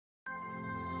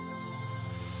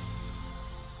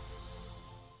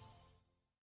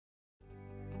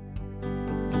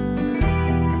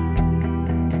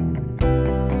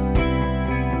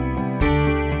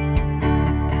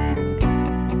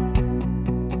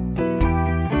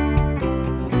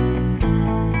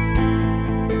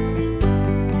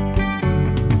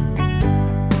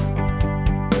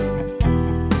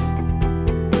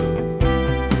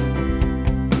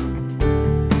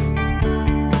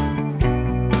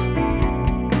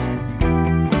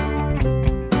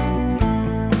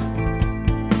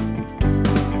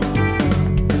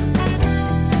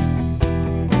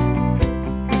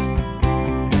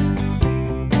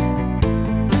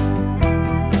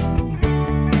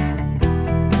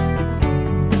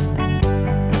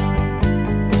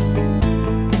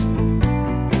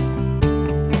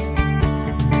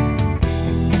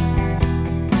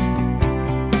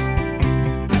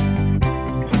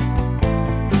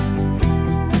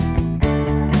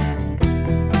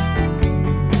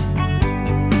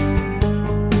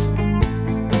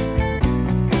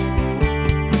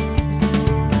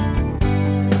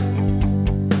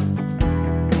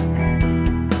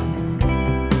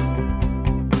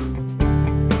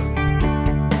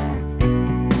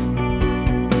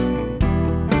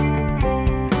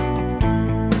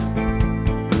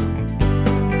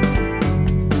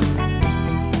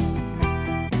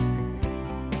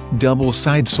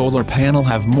double-side solar panel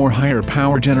have more higher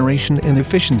power generation and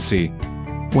efficiency.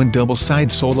 When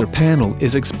double-side solar panel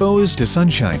is exposed to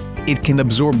sunshine, it can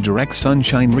absorb direct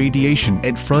sunshine radiation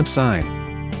at front side.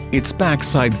 Its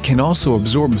backside can also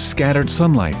absorb scattered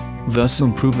sunlight, thus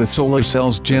improve the solar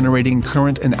cell's generating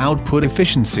current and output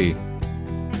efficiency.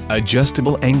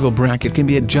 Adjustable angle bracket can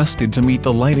be adjusted to meet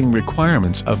the lighting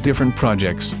requirements of different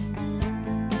projects.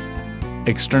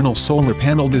 External solar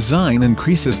panel design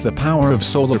increases the power of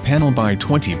solar panel by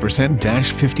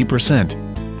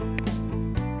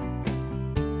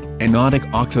 20%-50%.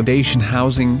 Anodic oxidation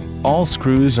housing, all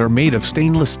screws are made of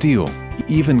stainless steel,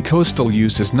 even coastal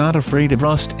use is not afraid of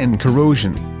rust and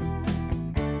corrosion.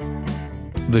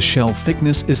 The shell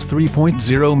thickness is 3.0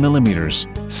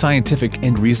 mm, scientific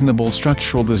and reasonable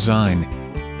structural design.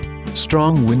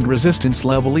 Strong wind resistance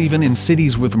level even in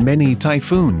cities with many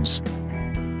typhoons.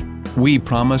 We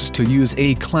promise to use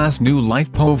A-class new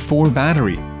LiFePO4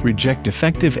 battery, reject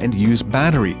defective and use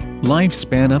battery,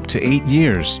 lifespan up to 8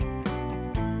 years.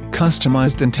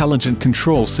 Customized intelligent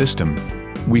control system.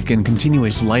 We can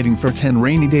continuous lighting for 10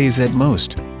 rainy days at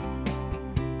most.